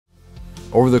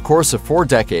Over the course of 4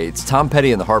 decades, Tom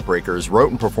Petty and the Heartbreakers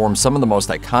wrote and performed some of the most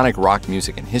iconic rock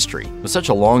music in history. With such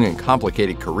a long and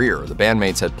complicated career, the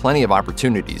bandmates had plenty of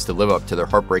opportunities to live up to their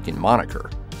heartbreaking moniker.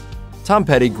 Tom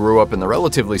Petty grew up in the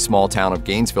relatively small town of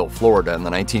Gainesville, Florida in the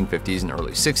 1950s and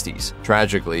early 60s.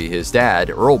 Tragically, his dad,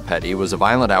 Earl Petty, was a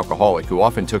violent alcoholic who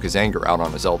often took his anger out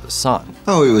on his eldest son.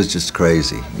 Oh, it was just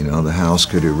crazy. You know, the house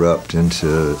could erupt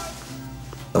into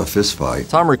a fist fight.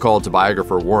 Tom recalled to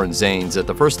biographer Warren Zanes that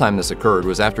the first time this occurred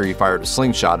was after he fired a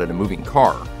slingshot at a moving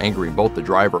car, angering both the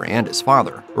driver and his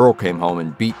father. Earl came home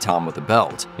and beat Tom with a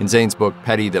belt. In Zanes' book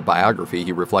Petty the Biography,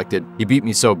 he reflected, "He beat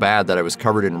me so bad that I was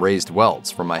covered in raised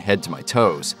welts from my head to my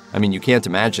toes. I mean, you can't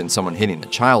imagine someone hitting a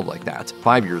child like that.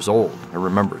 5 years old. I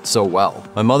remember it so well.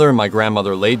 My mother and my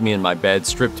grandmother laid me in my bed,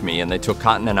 stripped me, and they took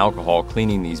cotton and alcohol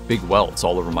cleaning these big welts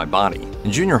all over my body."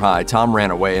 In junior high, Tom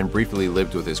ran away and briefly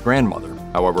lived with his grandmother.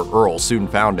 However, Earl soon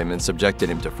found him and subjected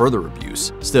him to further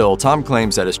abuse. Still, Tom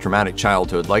claims that his traumatic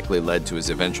childhood likely led to his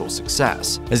eventual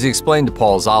success. As he explained to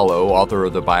Paul Zollo, author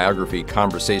of the biography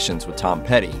Conversations with Tom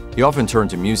Petty, he often turned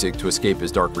to music to escape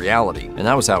his dark reality, and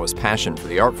that was how his passion for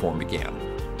the art form began.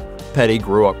 Petty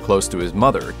grew up close to his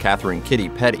mother, Catherine "Kitty"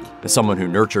 Petty. As someone who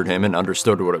nurtured him and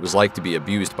understood what it was like to be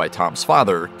abused by Tom's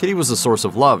father, Kitty was a source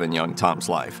of love in young Tom's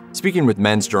life. Speaking with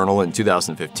Men's Journal in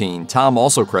 2015, Tom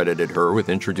also credited her with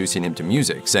introducing him to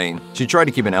music, saying, "She tried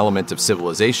to keep an element of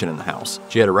civilization in the house.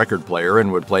 She had a record player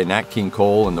and would play Nat King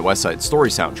Cole and the West Side Story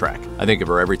soundtrack. I think of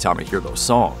her every time I hear those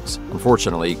songs."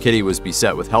 Unfortunately, Kitty was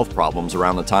beset with health problems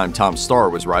around the time Tom's star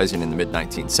was rising in the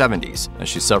mid-1970s, as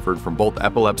she suffered from both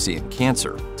epilepsy and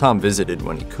cancer. Tom visited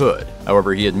when he could.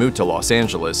 However, he had moved to Los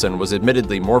Angeles and was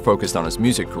admittedly more focused on his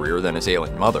music career than his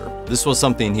ailing mother. This was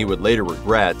something he would later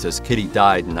regret, as Kitty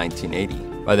died in 1980.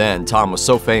 By then, Tom was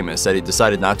so famous that he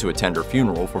decided not to attend her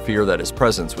funeral for fear that his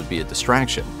presence would be a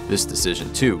distraction. This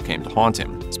decision, too, came to haunt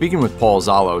him. Speaking with Paul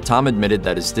Zollo, Tom admitted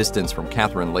that his distance from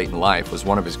Catherine late in life was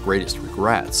one of his greatest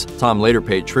regrets. Tom later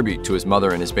paid tribute to his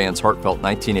mother in his band's heartfelt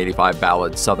 1985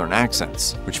 ballad Southern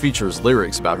Accents, which features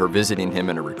lyrics about her visiting him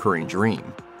in a recurring dream.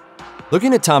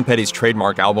 Looking at Tom Petty's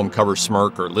trademark album cover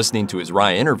smirk or listening to his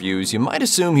wry interviews, you might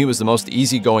assume he was the most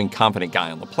easygoing, confident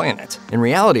guy on the planet. In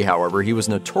reality, however, he was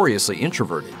notoriously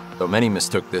introverted, though many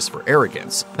mistook this for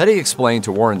arrogance. Petty explained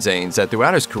to Warren Zanes that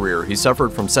throughout his career, he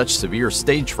suffered from such severe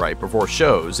stage fright before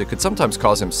shows it could sometimes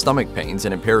cause him stomach pains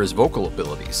and impair his vocal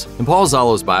abilities. In Paul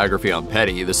Zollo's biography on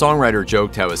Petty, the songwriter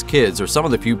joked how his kids are some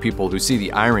of the few people who see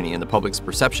the irony in the public's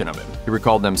perception of him. He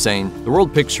recalled them saying, "The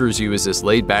world pictures you as this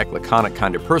laid-back, laconic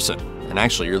kind of person. And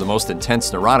actually, you're the most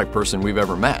intense, neurotic person we've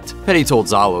ever met." Petty told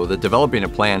Zollo that developing a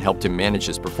plan helped him manage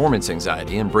his performance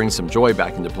anxiety and bring some joy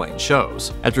back into playing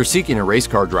shows. After seeking a race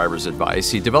car driver's advice,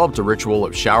 he developed a ritual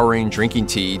of showering, drinking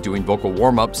tea, doing vocal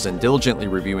warm-ups, and diligently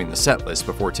reviewing the set list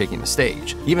before taking the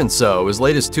stage. Even so, as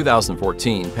late as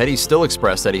 2014, Petty still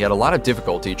expressed that he had a lot of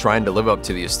difficulty trying to live up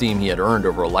to the esteem he had earned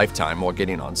over a lifetime while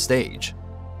getting on stage.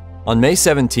 On May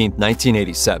 17,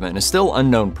 1987, a still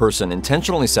unknown person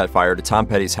intentionally set fire to Tom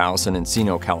Petty's house in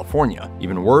Encino, California.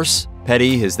 Even worse,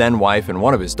 Petty, his then wife, and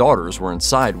one of his daughters were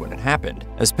inside when it happened.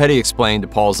 As Petty explained to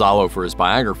Paul Zollo for his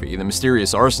biography, the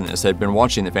mysterious arsonist had been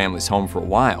watching the family's home for a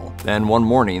while. Then one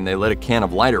morning, they lit a can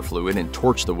of lighter fluid and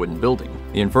torched the wooden building.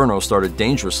 The inferno started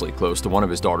dangerously close to one of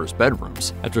his daughter's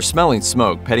bedrooms. After smelling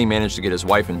smoke, Petty managed to get his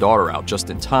wife and daughter out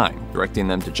just in time, directing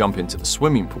them to jump into the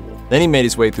swimming pool. Then he made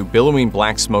his way through billowing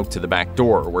black smoke to the back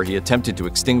door, where he attempted to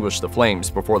extinguish the flames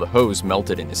before the hose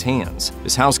melted in his hands.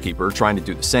 His housekeeper, trying to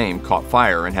do the same, caught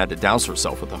fire and had to douse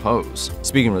herself with the hose.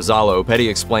 Speaking with Zollo, Petty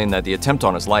explained that the attempt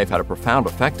on his life had a profound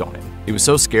effect on him. He was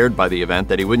so scared by the event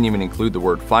that he wouldn't even include the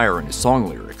word fire in his song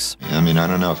lyrics. I mean, I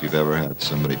don't know if you've ever had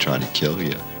somebody try to kill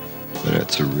you, but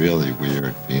it's a really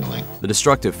weird feeling. The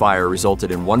destructive fire resulted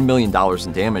in $1 million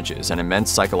in damages and immense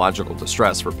psychological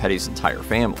distress for Petty's entire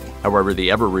family. However,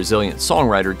 the ever-resilient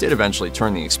songwriter did eventually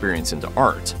turn the experience into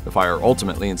art. The fire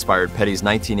ultimately inspired Petty's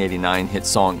 1989 hit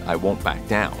song, "I Won't Back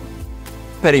Down."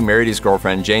 Petty married his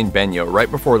girlfriend Jane Benyo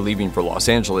right before leaving for Los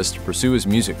Angeles to pursue his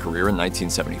music career in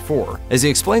 1974. As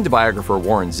he explained to biographer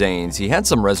Warren Zanes, he had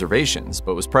some reservations,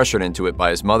 but was pressured into it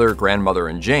by his mother, grandmother,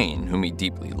 and Jane, whom he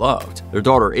deeply loved. Their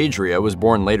daughter Adria was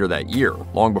born later that year,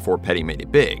 long before Petty made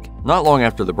it big. Not long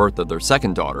after the birth of their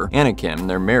second daughter, Anakim,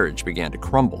 their marriage began to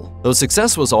crumble. Though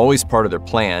success was always part of their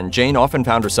plan, Jane often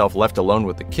found herself left alone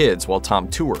with the kids while Tom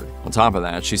toured. On top of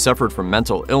that, she suffered from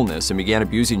mental illness and began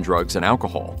abusing drugs and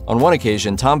alcohol. On one occasion,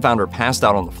 investigation, Tom found her passed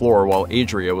out on the floor while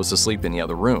Adria was asleep in the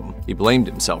other room. He blamed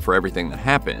himself for everything that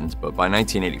happened, but by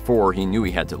 1984 he knew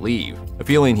he had to leave, a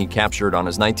feeling he captured on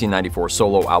his 1994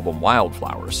 solo album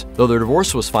Wildflowers. Though their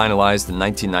divorce was finalized in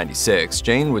 1996,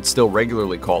 Jane would still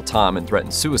regularly call Tom and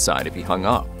threaten suicide if he hung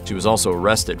up. She was also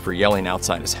arrested for yelling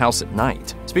outside his house at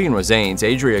night. Speaking with Zanes,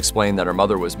 Adria explained that her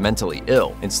mother was mentally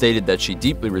ill and stated that she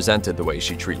deeply resented the way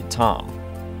she treated Tom.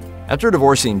 After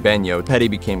divorcing Benyo, Petty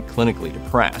became clinically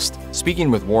depressed. Speaking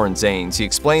with Warren Zanes, he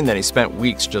explained that he spent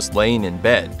weeks just laying in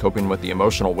bed, coping with the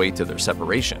emotional weight of their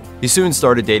separation. He soon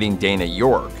started dating Dana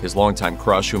York, his longtime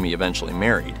crush whom he eventually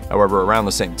married. However, around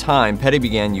the same time, Petty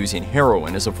began using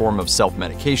heroin as a form of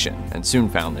self-medication and soon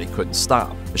found that he couldn't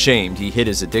stop. Ashamed, he hid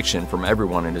his addiction from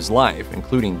everyone in his life,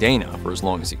 including Dana, for as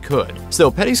long as he could.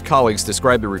 Still, Petty's colleagues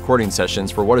described the recording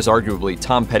sessions for what is arguably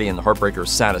Tom Petty and the Heartbreakers'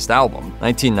 saddest album,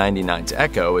 1999's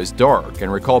Echo, as dark,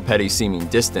 and recall Petty seeming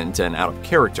distant and out of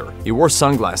character. He wore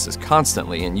sunglasses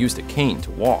constantly and used a cane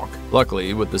to walk.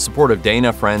 Luckily, with the support of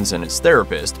Dana, friends, and his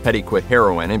therapist, Petty quit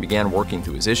heroin and began working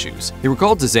through his issues. He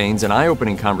recalled to Zanes an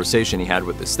eye-opening conversation he had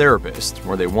with his therapist,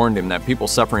 where they warned him that people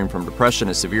suffering from depression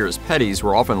as severe as Petty's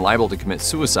were often liable to commit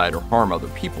suicide or harm other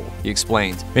people. He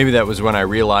explained, "Maybe that was when I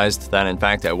realized that in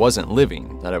fact I wasn't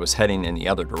living, that I was heading in the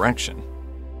other direction."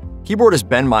 Keyboardist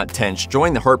Benmont Tench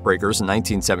joined the Heartbreakers in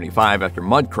 1975 after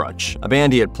Mudcrutch, a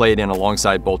band he had played in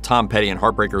alongside both Tom Petty and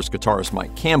Heartbreakers guitarist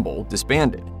Mike Campbell,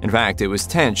 disbanded. In fact, it was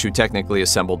Tench who technically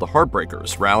assembled the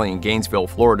Heartbreakers, rallying Gainesville,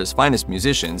 Florida's finest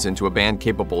musicians into a band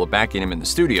capable of backing him in the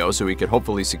studio so he could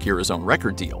hopefully secure his own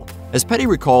record deal. As Petty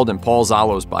recalled in Paul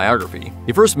Zalo's biography,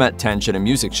 he first met Tench at a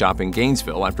music shop in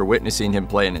Gainesville after witnessing him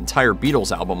play an entire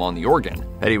Beatles album on the organ.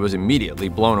 Petty was immediately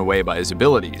blown away by his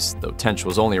abilities, though Tench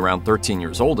was only around 13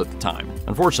 years old at the time.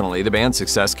 Unfortunately, the band's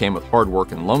success came with hard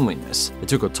work and loneliness. It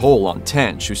took a toll on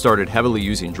Tench, who started heavily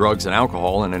using drugs and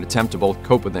alcohol in an attempt to both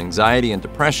cope with anxiety and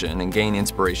depression and gain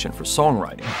inspiration for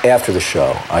songwriting. After the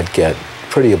show, I'd get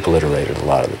pretty obliterated a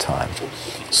lot of the time.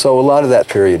 So a lot of that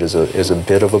period is a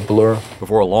bit of a blur.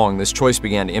 Before long, this choice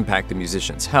began to impact the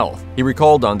musician's health. He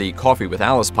recalled on the Coffee with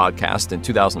Alice podcast in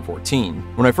 2014,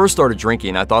 "When I first started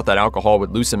drinking, I thought that alcohol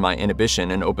would loosen my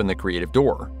inhibition and open the creative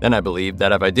door. Then I believed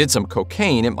that if I did some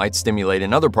cocaine, it might stimulate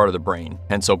another part of the brain,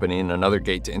 hence opening another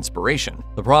gate to inspiration.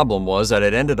 The problem was that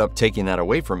it ended up taking that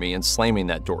away from me and slamming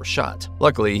that door shut."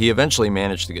 Luckily, he eventually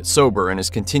managed to get sober and has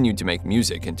continued to make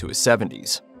music into his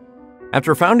 70s.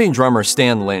 After founding drummer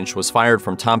Stan Lynch was fired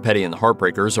from Tom Petty and the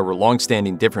Heartbreakers over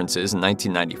long-standing differences in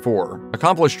 1994,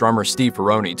 accomplished drummer Steve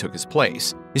Ferrone took his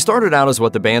place. He started out as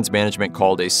what the band's management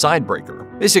called a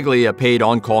sidebreaker, basically a paid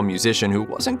on-call musician who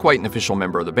wasn't quite an official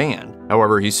member of the band.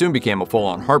 However, he soon became a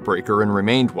full-on heartbreaker and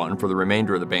remained one for the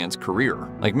remainder of the band's career.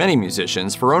 Like many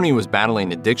musicians, Ferrone was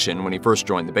battling addiction when he first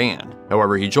joined the band.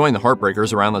 However, he joined the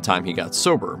Heartbreakers around the time he got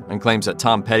sober, and claims that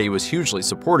Tom Petty was hugely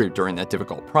supportive during that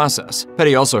difficult process.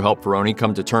 Petty also helped Ferrone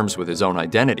come to terms with his own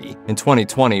identity. In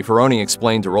 2020, Ferrone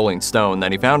explained to Rolling Stone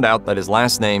that he found out that his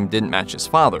last name didn't match his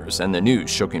father's, and the news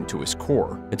shook him to his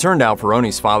core. It turned out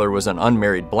Ferrone's father was an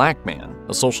unmarried black man,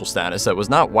 a social status that was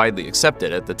not widely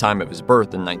accepted at the time of his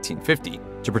birth in 1950.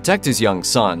 To protect his young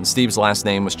son, Steve's last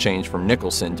name was changed from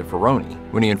Nicholson to Ferrone.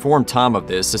 When he informed Tom of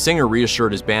this, the singer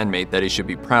reassured his bandmate that he should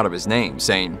be proud of his name,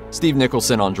 saying, "Steve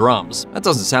Nicholson on drums, that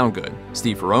doesn't sound good.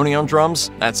 Steve Ferrone on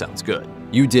drums, that sounds good.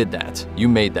 You did that. You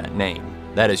made that name.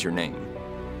 That is your name."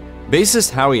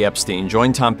 Bassist Howie Epstein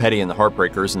joined Tom Petty and the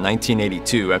Heartbreakers in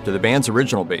 1982 after the band's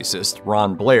original bassist,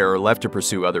 Ron Blair, left to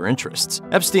pursue other interests.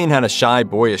 Epstein had a shy,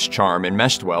 boyish charm and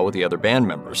meshed well with the other band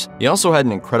members. He also had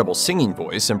an incredible singing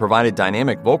voice and provided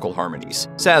dynamic vocal harmonies.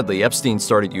 Sadly, Epstein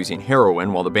started using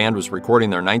heroin while the band was recording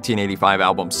their 1985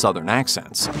 album Southern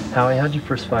Accents. Howie, how'd you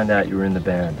first find out you were in the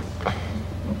band?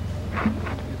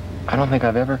 I don't think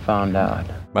I've ever found out.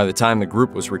 By the time the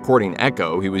group was recording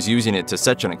Echo, he was using it to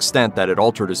such an extent that it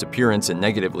altered his appearance and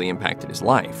negatively impacted his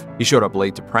life. He showed up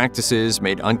late to practices,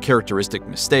 made uncharacteristic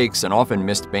mistakes, and often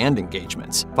missed band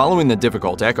engagements. Following the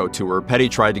difficult Echo tour, Petty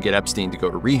tried to get Epstein to go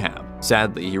to rehab.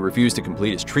 Sadly, he refused to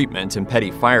complete his treatment, and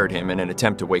Petty fired him in an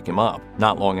attempt to wake him up.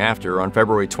 Not long after, on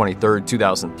February 23,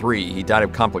 2003, he died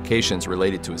of complications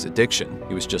related to his addiction.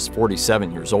 He was just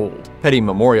 47 years old. Petty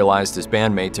memorialized his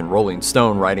bandmate in Rolling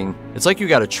Stone, writing, "It's like you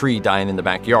got a tree dying in the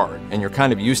backyard, and you're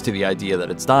kind of used to the idea that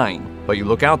it's dying, but you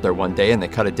look out there one day and they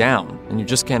cut it down, and you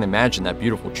just can't imagine that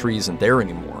beautiful tree isn't there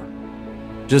anymore."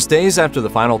 Just days after the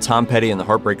final Tom Petty and the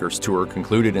Heartbreakers tour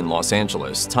concluded in Los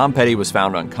Angeles, Tom Petty was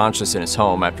found unconscious in his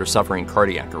home after suffering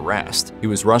cardiac arrest. He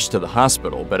was rushed to the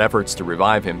hospital, but efforts to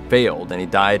revive him failed, and he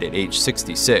died at age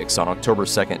 66 on October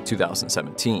 2,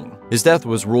 2017. His death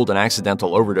was ruled an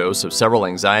accidental overdose of several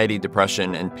anxiety,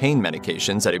 depression, and pain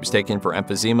medications that he was taking for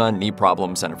emphysema, knee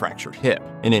problems, and a fractured hip.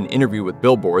 In an interview with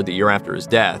Billboard the year after his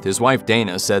death, his wife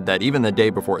Dana said that even the day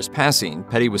before his passing,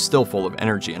 Petty was still full of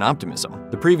energy and optimism.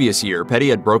 The previous year, Petty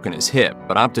had broken his hip,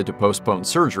 but opted to postpone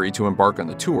surgery to embark on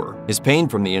the tour. His pain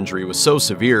from the injury was so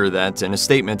severe that, in a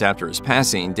statement after his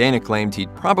passing, Dana claimed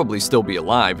he'd probably still be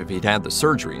alive if he'd had the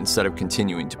surgery instead of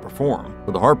continuing to perform.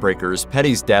 For the Heartbreakers,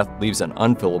 Petty's death leaves an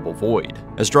unfillable void.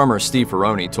 As drummer Steve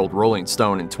Ferrone told Rolling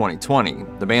Stone in 2020,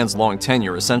 the band's long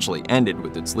tenure essentially ended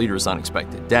with its leader's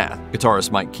unexpected death.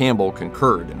 Guitarist Mike Campbell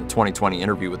concurred in a 2020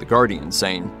 interview with The Guardian,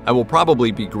 saying, "I will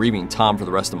probably be grieving Tom for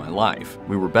the rest of my life.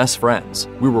 We were best friends.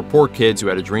 We were poor kids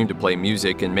who had a dream to play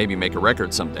music and maybe make a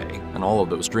record someday, and all of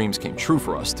those dreams came true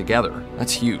for us together.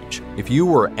 That's huge." If you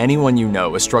or anyone you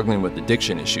know is struggling with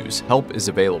addiction issues, help is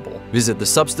available. Visit the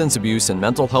Substance Abuse and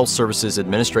Mental Health Services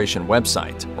Administration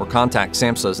website or contact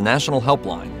SAMHSA's National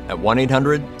Helpline at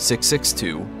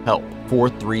 1-800-662-HELP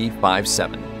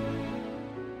 4357.